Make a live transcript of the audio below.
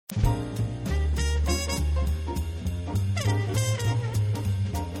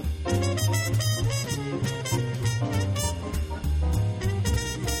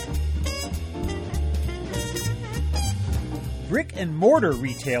brick and mortar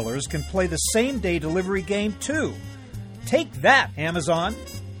retailers can play the same-day delivery game too. Take that, Amazon!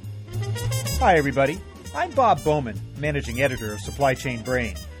 Hi, everybody. I'm Bob Bowman, managing editor of Supply Chain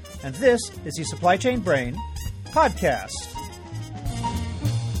Brain, and this is the Supply Chain Brain podcast.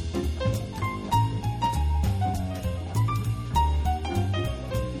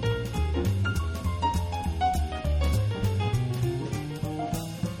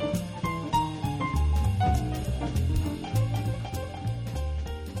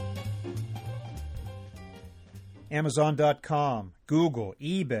 Amazon.com, Google,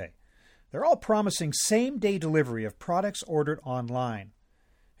 eBay, they're all promising same-day delivery of products ordered online.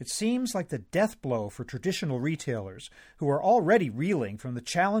 It seems like the death blow for traditional retailers who are already reeling from the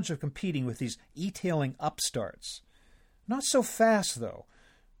challenge of competing with these e-tailing upstarts. Not so fast, though.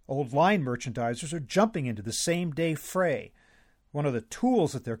 Old line merchandisers are jumping into the same-day fray. One of the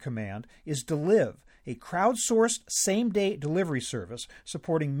tools at their command is Deliv, a crowdsourced same-day delivery service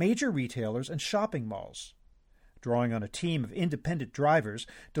supporting major retailers and shopping malls. Drawing on a team of independent drivers,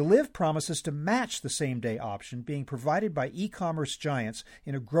 Deliv promises to match the same-day option being provided by e-commerce giants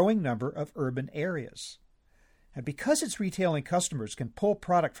in a growing number of urban areas. And because its retailing customers can pull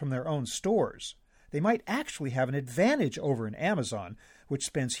product from their own stores, they might actually have an advantage over an Amazon, which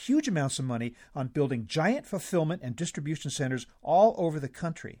spends huge amounts of money on building giant fulfillment and distribution centers all over the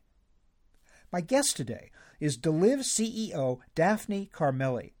country. My guest today is Deliv CEO Daphne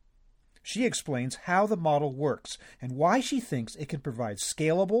Carmelli. She explains how the model works and why she thinks it can provide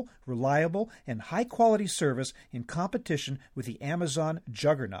scalable, reliable, and high-quality service in competition with the Amazon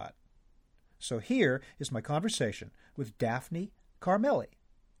juggernaut. So here is my conversation with Daphne Carmelli.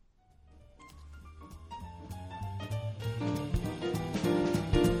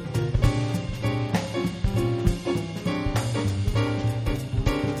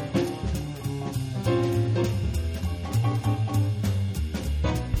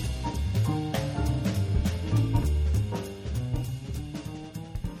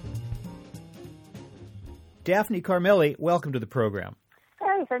 Daphne Carmelli, welcome to the program.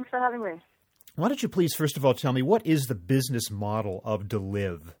 Hey, thanks for having me. Why don't you please, first of all, tell me, what is the business model of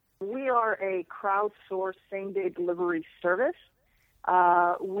Deliv? We are a crowdsourced same-day delivery service.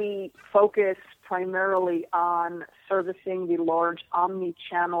 We focus primarily on servicing the large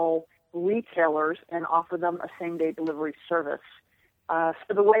omni-channel retailers and offer them a same-day delivery service.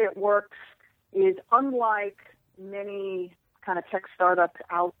 So the way it works is, unlike many kind of tech startups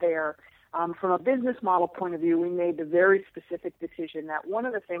out there, from a business model point of view, we made the very specific decision that one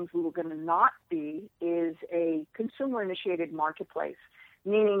of the things we were going to not be is a consumer-initiated marketplace,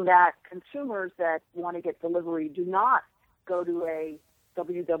 meaning that consumers that want to get delivery do not go to a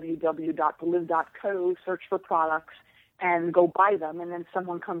www.deliv.co, search for products, and go buy them, and then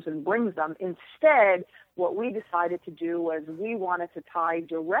someone comes and brings them. Instead, what we decided to do was we wanted to tie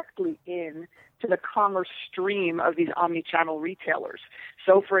directly in to the commerce stream of these omni-channel retailers.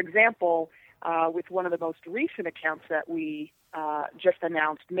 So, for example, with one of the most recent accounts that we just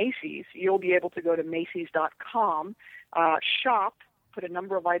announced, Macy's, you'll be able to go to Macys.com, shop, put a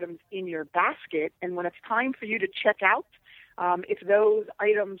number of items in your basket, and when it's time for you to check out, if those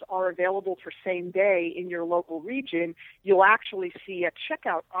items are available for same day in your local region, you'll actually see a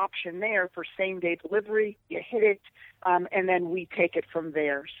checkout option there for same day delivery. You hit it, and then we take it from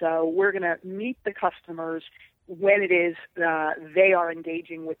there. So we're going to meet the customers when it is they are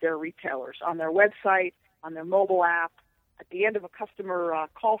engaging with their retailers on their website, on their mobile app, at the end of a customer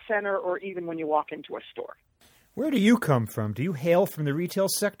call center, or even when you walk into a store. Where do you come from? Do you hail from the retail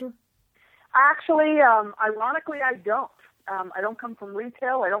sector? Actually, ironically, I don't. I don't come from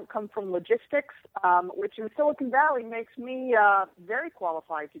retail. I don't come from logistics, which in Silicon Valley makes me very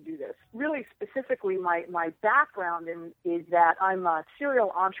qualified to do this. Really specifically, my background is that I'm a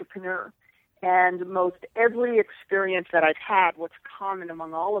serial entrepreneur. And most every experience that I've had, what's common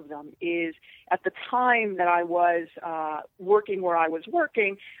among all of them is at the time that I was working where I was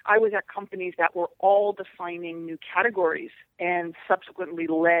working, I was at companies that were all defining new categories and subsequently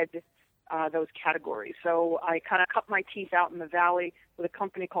led those categories. So I kind of cut my teeth out in the Valley with a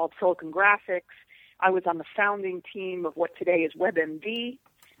company called Silicon Graphics. I was on the founding team of what today is WebMD.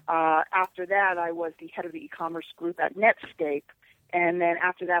 After that, I was the head of the e-commerce group at Netscape. And then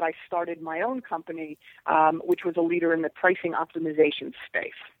after that, I started my own company, which was a leader in the pricing optimization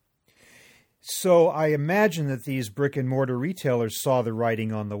space. So I imagine that these brick and mortar retailers saw the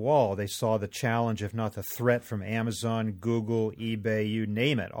writing on the wall. They saw the challenge, if not the threat, from Amazon, Google, eBay, you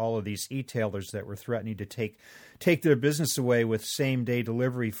name it. All of these e-tailers that were threatening to take their business away with same-day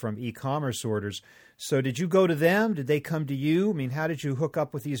delivery from e-commerce orders. So did you go to them? Did they come to you? I mean, how did you hook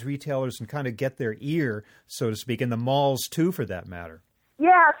up with these retailers and kind of get their ear, so to speak, and the malls too, for that matter?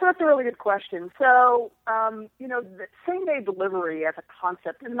 Yeah, so that's a really good question. So, the same-day delivery as a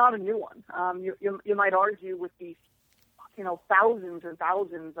concept is not a new one. You might argue with these, thousands and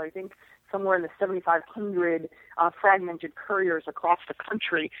thousands, I think somewhere in the 7,500 fragmented couriers across the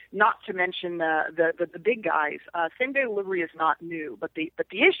country, not to mention the big guys. Same-day delivery is not new, but the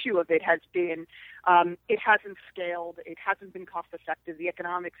issue of it has been it hasn't scaled, it hasn't been cost-effective, the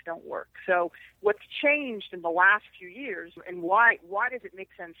economics don't work. So what's changed in the last few years, and why does it make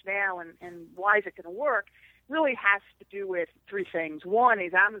sense now, and why is it going to work, really has to do with three things. One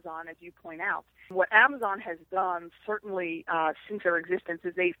is Amazon, as you point out. What Amazon has done, certainly since their existence,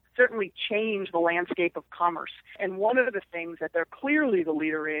 is they've certainly changed the landscape of commerce. And one of the things that they're clearly the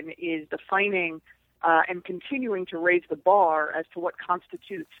leader in is defining and continuing to raise the bar as to what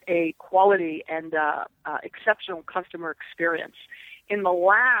constitutes a quality and exceptional customer experience. In the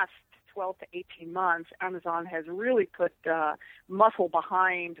last 12 to 18 months, Amazon has really put muscle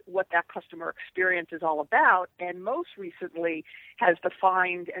behind what that customer experience is all about, and most recently has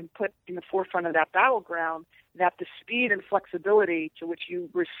defined and put in the forefront of that battleground that the speed and flexibility to which you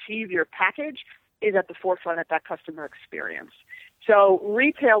receive your package is at the forefront of that customer experience. So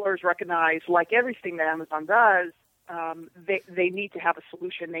retailers recognize, like everything that Amazon does, they need to have a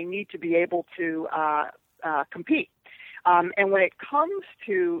solution. They need to be able to compete. And when it comes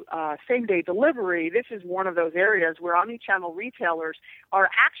to same-day delivery, this is one of those areas where omnichannel retailers are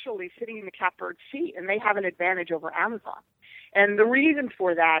actually sitting in the catbird seat, and they have an advantage over Amazon. And the reason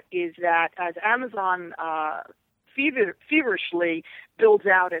for that is that as Amazon feverishly builds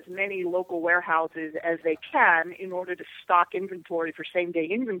out as many local warehouses as they can in order to stock inventory for same-day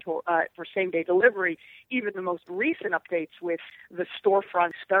delivery, even the most recent updates with the storefront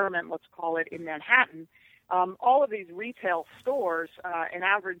experiment, let's call it, in Manhattan. All of these retail stores, an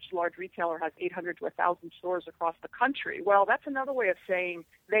average large retailer has 800 to 1,000 stores across the country. Well, that's another way of saying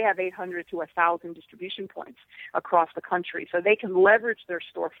they have 800 to 1,000 distribution points across the country. So they can leverage their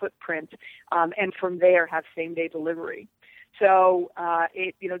store footprint and from there have same-day delivery. So,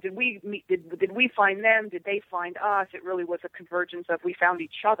 did we find them? Did they find us? It really was a convergence of we found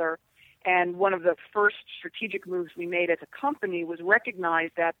each other. And one of the first strategic moves we made as a company was recognize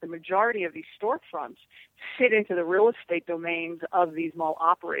that the majority of these storefronts fit into the real estate domains of these mall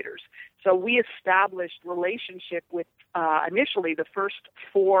operators. So we established relationship with initially the first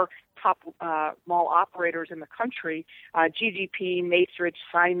four top mall operators in the country, GGP, Macerich,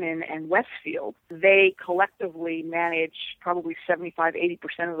 Simon, and Westfield. They collectively manage probably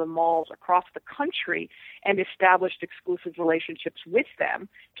 75-80% of the malls across the country and established exclusive relationships with them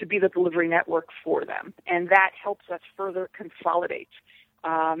to be the delivery network for them. And that helps us further consolidate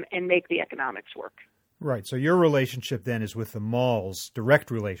and make the economics work. Right. So your relationship then is with the malls, direct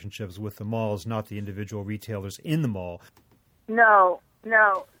relationships with the malls, not the individual retailers in the mall. No.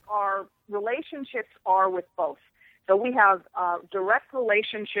 Our relationships are with both. So we have direct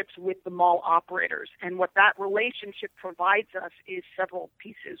relationships with the mall operators. And what that relationship provides us is several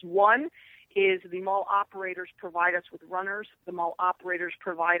pieces. One is the mall operators provide us with runners. The mall operators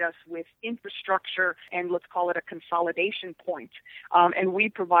provide us with infrastructure, and let's call it a consolidation point. And we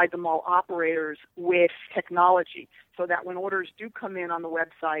provide the mall operators with technology so that when orders do come in on the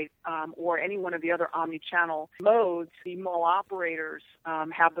website or any one of the other omni-channel modes, the mall operators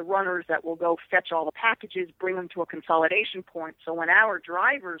have the runners that will go fetch all the packages, bring them to a consolidation point. So when our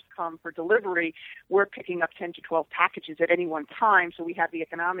drivers come for delivery, we're picking up 10 to 12 packages at any one time. So we have the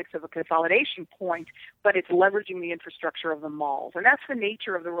economics of a consolidation point, but it's leveraging the infrastructure of the malls. And that's the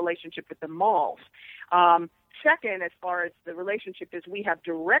nature of the relationship with the malls. Second, as far as the relationship is, we have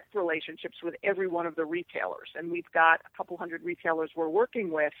direct relationships with every one of the retailers, and we've got a couple hundred retailers we're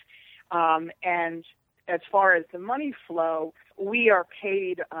working with. And as far as the money flow, we are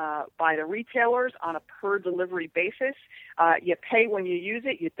paid by the retailers on a per delivery basis. You pay when you use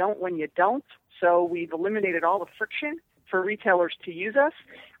it, you don't when you don't. So we've eliminated all the friction for retailers to use us,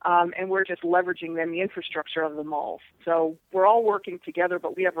 and we're just leveraging then the infrastructure of the malls. So we're all working together,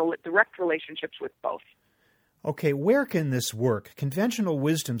 but we have direct relationships with both. Okay, where can this work? Conventional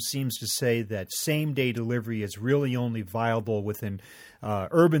wisdom seems to say that same-day delivery is really only viable within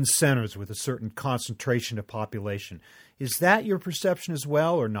urban centers with a certain concentration of population. Is that your perception as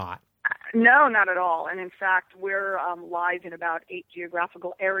well or not? No, not at all. And in fact, we're live in about 8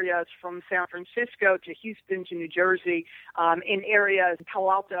 geographical areas from San Francisco to Houston to New Jersey, in areas,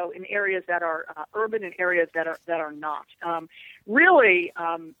 Palo Alto, in areas that are urban and areas that are not. Really,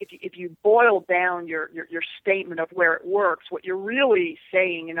 if you boil down your statement of where it works, what you're really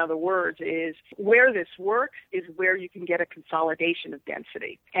saying, in other words, is where this works is where you can get a consolidation of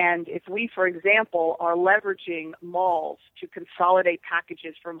density. And if we, for example, are leveraging malls to consolidate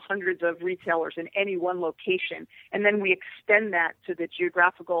packages from hundreds of retailers in any one location, and then we extend that to the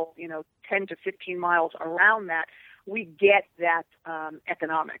geographical, 10 to 15 miles around that, we get that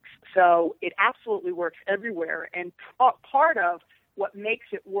economics. So it absolutely works everywhere. And part of what makes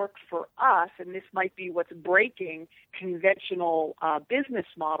it work for us, and this might be what's breaking conventional business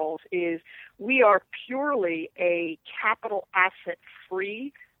models, is we are purely a capital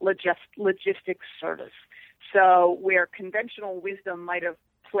asset-free logistics service. So where conventional wisdom might have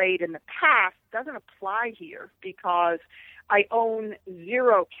played in the past doesn't apply here, because I own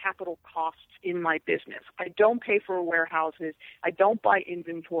zero capital costs in my business. I don't pay for warehouses. I don't buy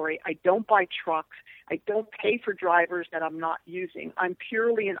inventory. I don't buy trucks. I don't pay for drivers that I'm not using. I'm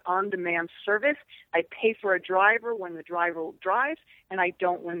purely an on-demand service. I pay for a driver when the driver drives, and I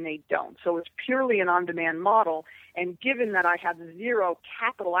don't when they don't. So it's purely an on-demand model. And given that I have zero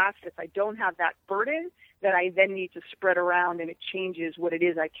capital assets, I don't have that burden that I then need to spread around, and it changes what it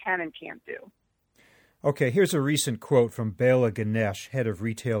is I can and can't do. Okay, here's a recent quote from Bela Ganesh, head of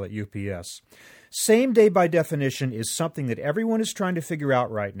retail at UPS. Same day by definition is something that everyone is trying to figure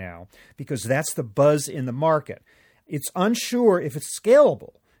out right now, because that's the buzz in the market. It's unsure if it's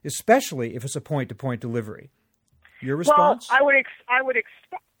scalable, especially if it's a point-to-point delivery. Your response? Well, I would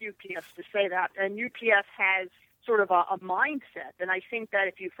expect UPS to say that, and UPS has sort of a mindset. And I think that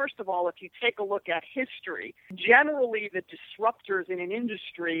if you take a look at history, generally the disruptors in an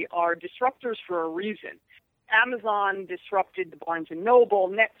industry are disruptors for a reason. Amazon disrupted the Barnes & Noble.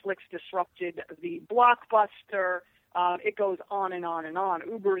 Netflix disrupted the Blockbuster. It goes on and on and on.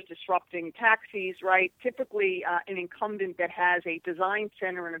 Uber is disrupting taxis, right? Typically, an incumbent that has a design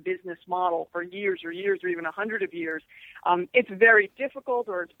center and a business model for years or even 100 of years, it's very difficult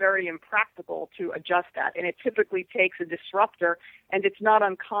or it's very impractical to adjust that. And it typically takes a disruptor, and it's not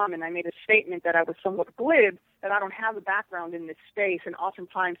uncommon. I made a statement that I was somewhat glib, that I don't have a background in this space, and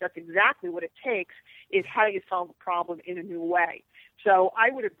oftentimes that's exactly what it takes, is how do you solve a problem in a new way. So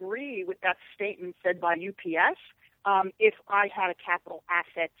I would agree with that statement said by UPS. If I had a capital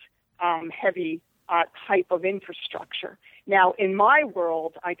asset heavy type of infrastructure. Now, in my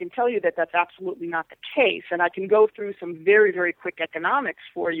world, I can tell you that that's absolutely not the case, and I can go through some very, very quick economics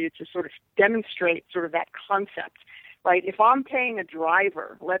for you to sort of demonstrate sort of that concept. Right? If I'm paying a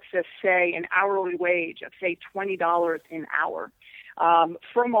driver, let's just say an hourly wage of, say, $20 an hour,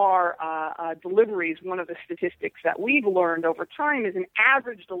 from our deliveries, one of the statistics that we've learned over time is an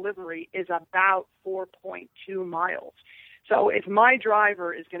average delivery is about 4.2 miles. So if my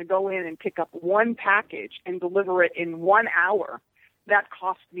driver is going to go in and pick up one package and deliver it in 1 hour, that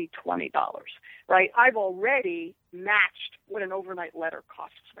costs me $20, right? I've already matched what an overnight letter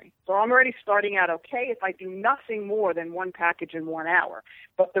costs me. So I'm already starting out okay if I do nothing more than one package in 1 hour.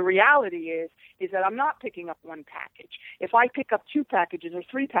 But the reality is that I'm not picking up one package. If I pick up 2 packages or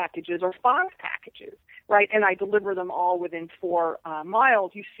 3 packages or 5 packages, right, and I deliver them all within 4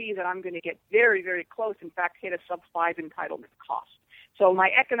 miles, you see that I'm going to get very, very close, in fact, hit a sub-5 entitlement cost. So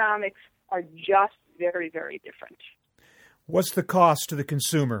my economics are just very, very different. What's the cost to the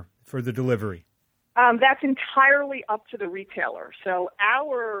consumer for the delivery? That's entirely up to the retailer. So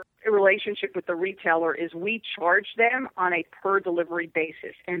our relationship with the retailer is we charge them on a per delivery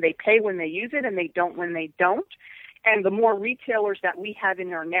basis, and they pay when they use it and they don't when they don't. And the more retailers that we have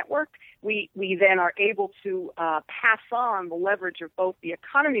in our network, we then are able to pass on the leverage of both the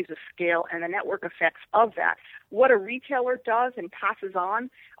economies of scale and the network effects of that. What a retailer does and passes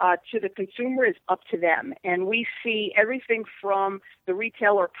on to the consumer is up to them. And we see everything from the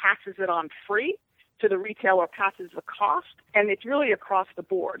retailer passes it on free to the retailer passes the cost, and it's really across the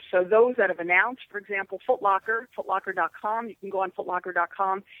board. So those that have announced, for example, Foot Locker, footlocker.com, you can go on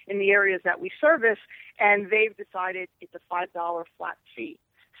footlocker.com in the areas that we service, and they've decided it's a $5 flat fee.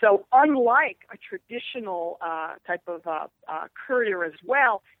 So unlike a traditional type of courier as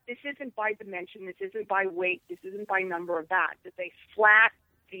well, this isn't by dimension, this isn't by weight, this isn't by number of bags. It's a flat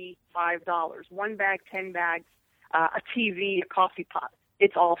fee, $5. 1 bag, 10 bags, a TV, a coffee pot.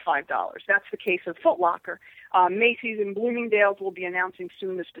 It's all $5. That's the case of Foot Locker. Macy's and Bloomingdale's will be announcing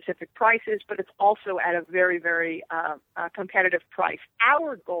soon the specific prices, but it's also at a very, very competitive price.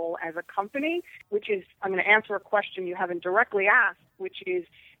 Our goal as a company, which is, I'm going to answer a question you haven't directly asked, which is,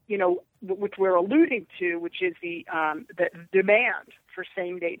 which we're alluding to, which is the demand for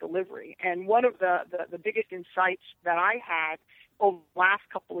same-day delivery. And one of the biggest insights that I had over the last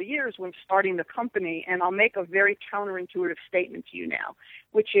couple of years when starting the company, and I'll make a very counterintuitive statement to you now,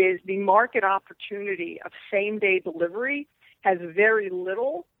 which is the market opportunity of same-day delivery has very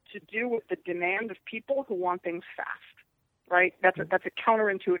little to do with the demand of people who want things fast. Right? That's a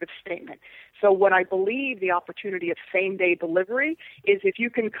counterintuitive statement. So what I believe the opportunity of same-day delivery is, if you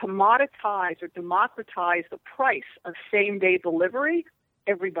can commoditize or democratize the price of same-day delivery,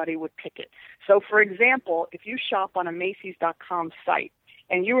 everybody would pick it. So, for example, if you shop on a Macy's.com site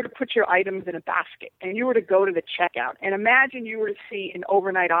and you were to put your items in a basket and you were to go to the checkout, and imagine you were to see an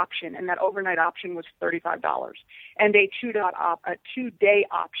overnight option, and that overnight option was $35, and a two-day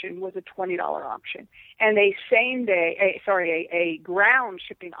option was a $20 option, and a ground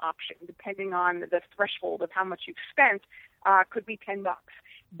shipping option, depending on the threshold of how much you've spent, could be $10,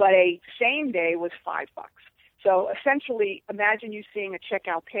 but a same day was $5. So essentially, imagine you seeing a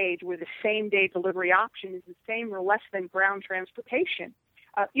checkout page where the same-day delivery option is the same or less than ground transportation.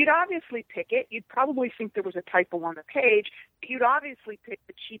 You'd obviously pick it. You'd probably think there was a typo on the page, but you'd obviously pick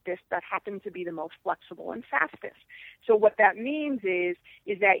the cheapest that happened to be the most flexible and fastest. So what that means is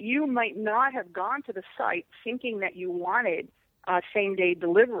that you might not have gone to the site thinking that you wanted same-day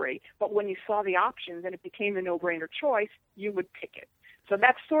delivery, but when you saw the options and it became a no-brainer choice, you would pick it. So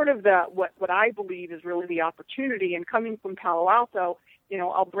that's sort of what I believe is really the opportunity. And coming from Palo Alto,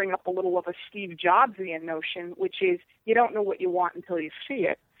 I'll bring up a little of a Steve Jobsian notion, which is you don't know what you want until you see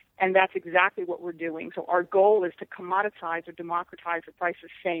it. And that's exactly what we're doing. So our goal is to commoditize or democratize the price of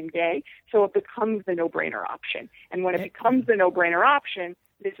same day so it becomes the no-brainer option. And when it becomes the no-brainer option,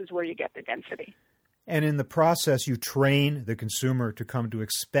 this is where you get the density. And in the process, you train the consumer to come to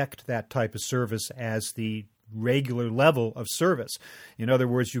expect that type of service as the regular level of service. In other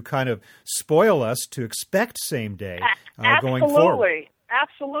words, you kind of spoil us to expect same day going forward.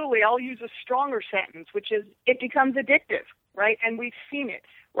 Absolutely. I'll use a stronger sentence, which is it becomes addictive, right? And we've seen it,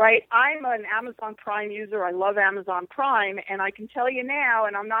 right? I'm an Amazon Prime user. I love Amazon Prime, and I can tell you now,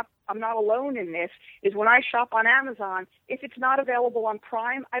 and I'm not alone in this, is when I shop on Amazon, if it's not available on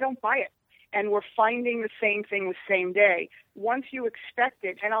Prime, I don't buy it. And we're finding the same thing with same day. Once you expect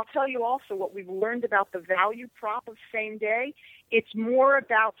it, and I'll tell you also what we've learned about the value prop of same day, it's more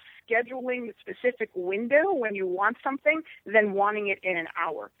about scheduling the specific window when you want something than wanting it in an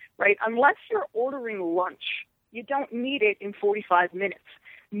hour, right? Unless you're ordering lunch, you don't need it in 45 minutes.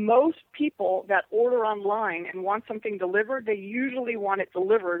 Most people that order online and want something delivered, they usually want it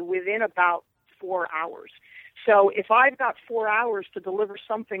delivered within about 4 hours. So if I've got 4 hours to deliver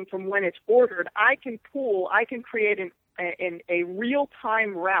something from when it's ordered, I can create a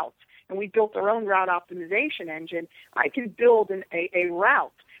real-time route. And we built our own route optimization engine. I can build a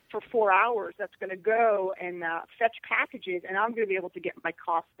route for 4 hours that's going to go and fetch packages, and I'm going to be able to get my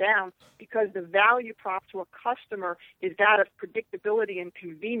costs down because the value prop to a customer is that of predictability and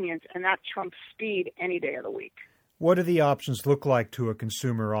convenience, and that trumps speed any day of the week. What do the options look like to a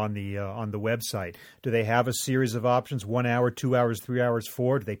consumer on the website? Do they have a series of options, 1 hour, 2 hours, 3 hours,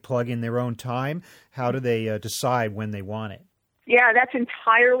 4? Do they plug in their own time? How do they decide when they want it? Yeah, that's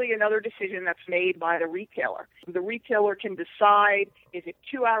entirely another decision that's made by the retailer. The retailer can decide, is it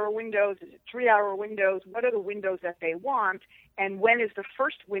 2-hour windows, is it 3-hour windows, what are the windows that they want, and when is the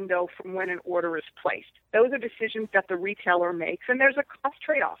first window from when an order is placed. Those are decisions that the retailer makes, and there's a cost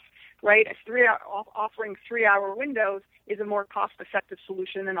trade-off. Right, offering 3-hour windows is a more cost-effective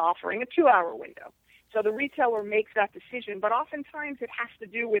solution than offering a 2-hour window. So the retailer makes that decision, but oftentimes it has to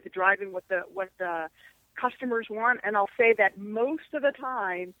do with driving what the customers want. And I'll say that most of the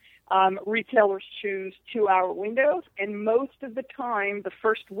time, retailers choose 2-hour windows, and most of the time, the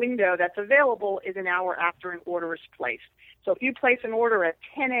first window that's available is an hour after an order is placed. So if you place an order at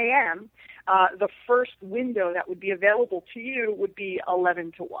 10 a.m., the first window that would be available to you would be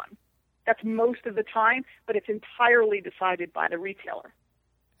 11 to 1. That's most of the time, but it's entirely decided by the retailer.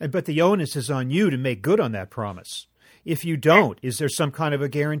 But the onus is on you to make good on that promise. If you don't, is there some kind of a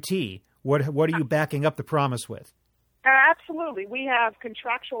guarantee? What are you backing up the promise with? Absolutely. We have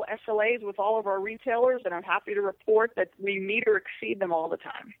contractual SLAs with all of our retailers, and I'm happy to report that we meet or exceed them all the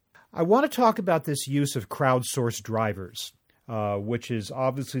time. I want to talk about this use of crowdsourced drivers, which is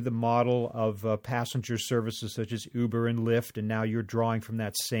obviously the model of passenger services such as Uber and Lyft, and now you're drawing from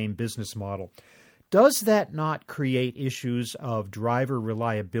that same business model. Does that not create issues of driver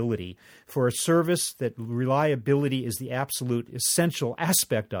reliability for a service that reliability is the absolute essential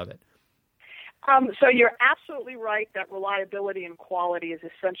aspect of it? So you're absolutely right that reliability and quality is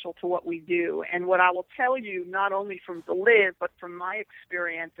essential to what we do. And what I will tell you, not only from the live, but from my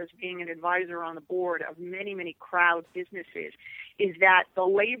experience as being an advisor on the board of many, many crowd businesses, is that the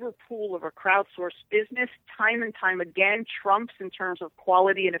labor pool of a crowdsourced business time and time again trumps in terms of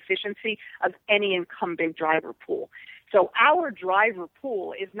quality and efficiency of any incumbent driver pool. So our driver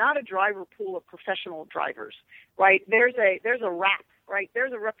pool is not a driver pool of professional drivers, right? There's a rap, right?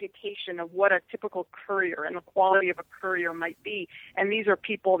 There's a reputation of what a typical courier and the quality of a courier might be. And these are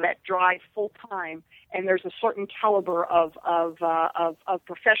people that drive full time, and there's a certain caliber of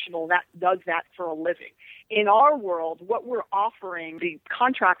professional that does that for a living. In our world, what we're offering the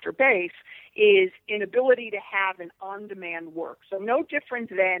contractor base is an ability to have an on-demand work. So no different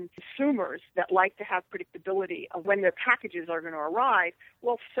than consumers that like to have predictability of when their packages are going to arrive.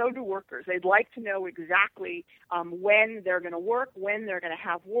 Well, so do workers. They'd like to know exactly when they're going to work, when they're going to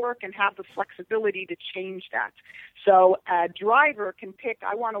have work, and have the flexibility to change that. So a driver can pick,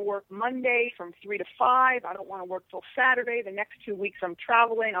 I want to work Monday from 3 to 5. I don't want to work till Saturday. The next 2 weeks I'm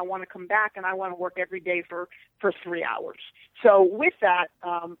traveling. I want to come back, and I want to work every day for 3 hours. So with that,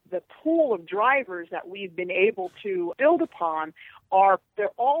 the pool of drivers that we've been able to build upon they're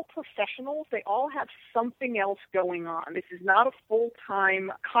all professionals. They all have something else going on. This is not a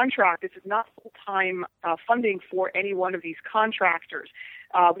full-time contract. This is not full-time funding for any one of these contractors.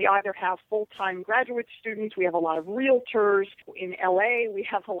 We either have full-time graduate students, we have a lot of realtors. In LA, we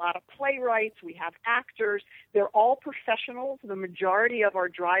have a lot of playwrights, we have actors. They're all professionals. The majority of our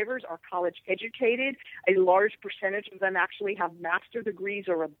drivers are college educated. A large percentage of them actually have master's degrees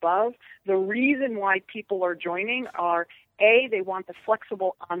or above. The reason why people are joining are A, they want the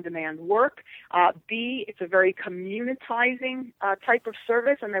flexible on-demand work. B, it's a very communitizing type of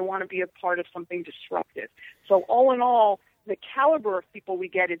service, and they want to be a part of something disruptive. So all in all, the caliber of people we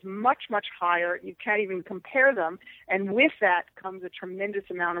get is much, much higher. You can't even compare them. And with that comes a tremendous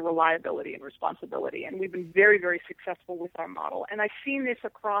amount of reliability and responsibility. And we've been very, very successful with our model. And I've seen this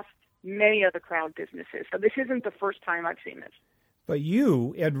across many other crowd businesses. So this isn't the first time I've seen this. But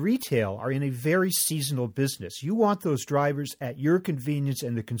you and retail are in a very seasonal business. You want those drivers at your convenience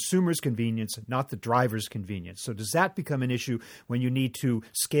and the consumer's convenience, not the driver's convenience. So does that become an issue when you need to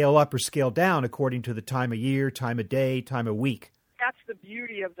scale up or scale down according to the time of year, time of day, time of week? That's the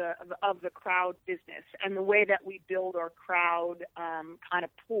beauty of the crowd business and the way that we build our crowd kind of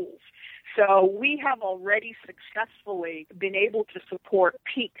pools. So we have already successfully been able to support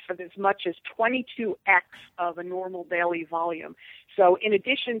peaks of as much as 22x of a normal daily volume. So in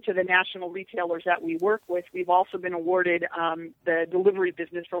addition to the national retailers that we work with, we've also been awarded the delivery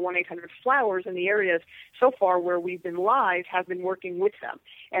business for 1-800-Flowers in the areas so far where we've been live, have been working with them.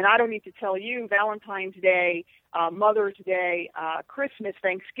 And I don't need to tell you, Valentine's Day, Mother's Day, Christmas,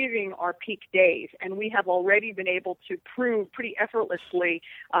 Thanksgiving are peak days. And we have already been able to prove pretty effortlessly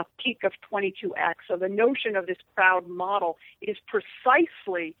a peak of 22x. So the notion of this crowd model is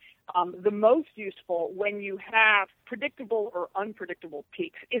precisely the most useful when you have predictable or unpredictable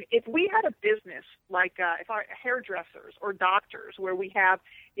peaks. If we had a business like if our hairdressers or doctors where we have,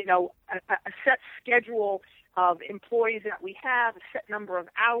 a set schedule of employees that we have, a set number of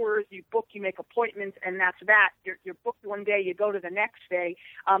hours, you book, you make appointments, and that's that. You're booked one day, you go to the next day.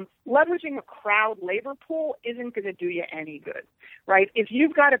 Leveraging a crowd labor pool isn't going to do you any good, right? If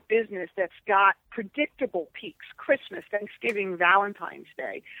you've got a business that's got predictable peaks, Christmas, Thanksgiving, Valentine's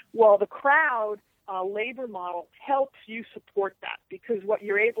Day, well, the crowd labor model helps you support that because what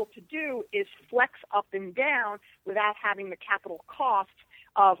you're able to do is flex up and down without having the capital costs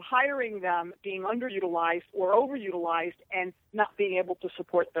of hiring them being underutilized or overutilized and not being able to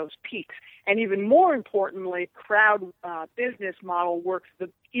support those peaks. And even more importantly, crowd business model works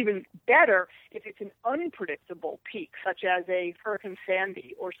even better if it's an unpredictable peak, such as a Hurricane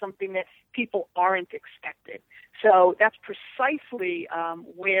Sandy or something that people aren't expected. So that's precisely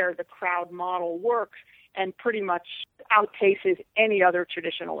where the crowd model works and pretty much outpaces any other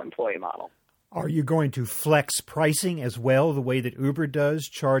traditional employee model. Are you going to flex pricing as well, the way that Uber does,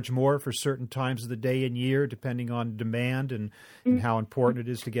 charge more for certain times of the day and year, depending on demand and how important it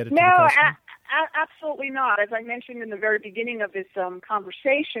is to get it to the customer? Absolutely not. As I mentioned in the very beginning of this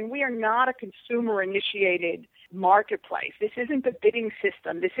conversation, we are not a consumer-initiated marketplace. This isn't a bidding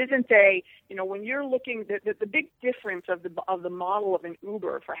system. This isn't when you're looking, the big difference of the model of an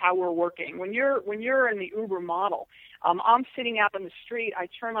Uber for how we're working. When you're in the Uber model, I'm sitting out on the street, I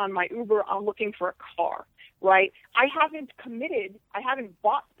turn on my Uber, I'm looking for a car. Right? I haven't committed. I haven't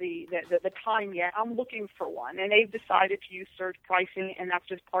bought the time yet. I'm looking for one. And they've decided to use surge pricing, and that's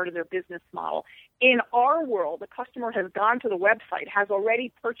just part of their business model. In our world, the customer has gone to the website, has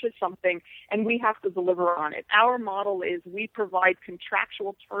already purchased something, and we have to deliver on it. Our model is we provide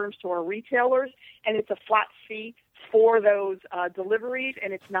contractual terms to our retailers, and it's a flat fee for those deliveries,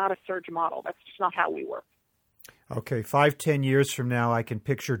 and it's not a surge model. That's just not how we work. Okay, 5-10 years from now, I can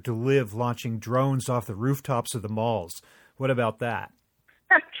picture Deliv launching drones off the rooftops of the malls. What about that?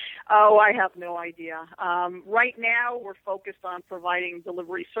 Oh, I have no idea. Right now, we're focused on providing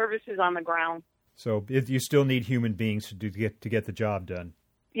delivery services on the ground. So you still need human beings to get the job done.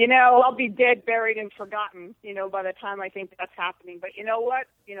 I'll be dead, buried, and forgotten, by the time I think that's happening. But you know what?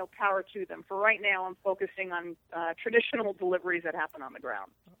 Power to them. For right now, I'm focusing on traditional deliveries that happen on the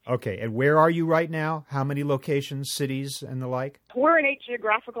ground. Okay. And where are you right now? How many locations, cities, and the like? We're in 8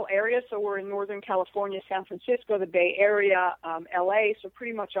 geographical areas. So we're in Northern California, San Francisco, the Bay Area, L.A., so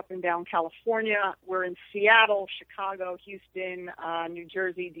pretty much up and down California. We're in Seattle, Chicago, Houston, New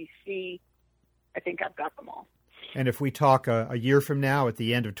Jersey, D.C. I think I've got them all. And if we talk a year from now, at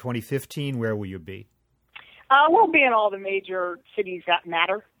the end of 2015, where will you be? We'll be in all the major cities that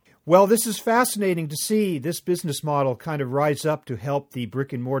matter. Well, this is fascinating to see this business model kind of rise up to help the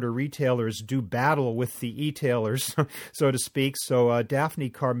brick-and-mortar retailers do battle with the e-tailers, so to speak. So,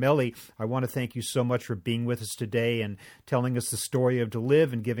 Daphne Carmelli, I want to thank you so much for being with us today and telling us the story of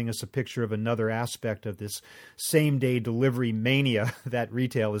Deliv and giving us a picture of another aspect of this same-day delivery mania that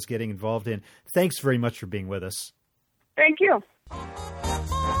retail is getting involved in. Thanks very much for being with us. Thank you.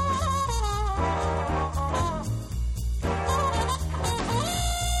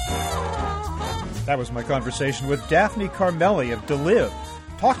 That was my conversation with Daphne Carmelli of Deliv,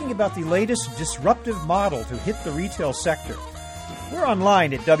 talking about the latest disruptive model to hit the retail sector. We're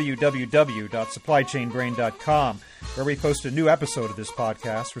online at www.supplychainbrain.com, where we post a new episode of this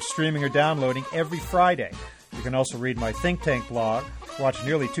podcast. We're streaming or downloading every Friday. You can also read my think tank blog, watch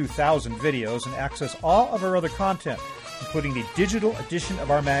nearly 2,000 videos, and access all of our other content, including the digital edition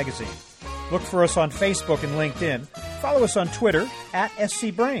of our magazine. Look for us on Facebook and LinkedIn. Follow us on Twitter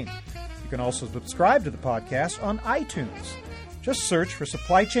 @SCBrain. You can also subscribe to the podcast on iTunes. Just search for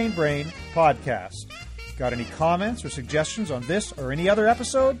Supply Chain Brain Podcast. Got any comments or suggestions on this or any other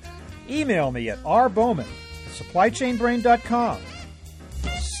episode? Email me at rbowman@supplychainbrain.com.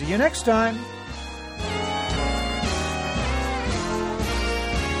 See you next time.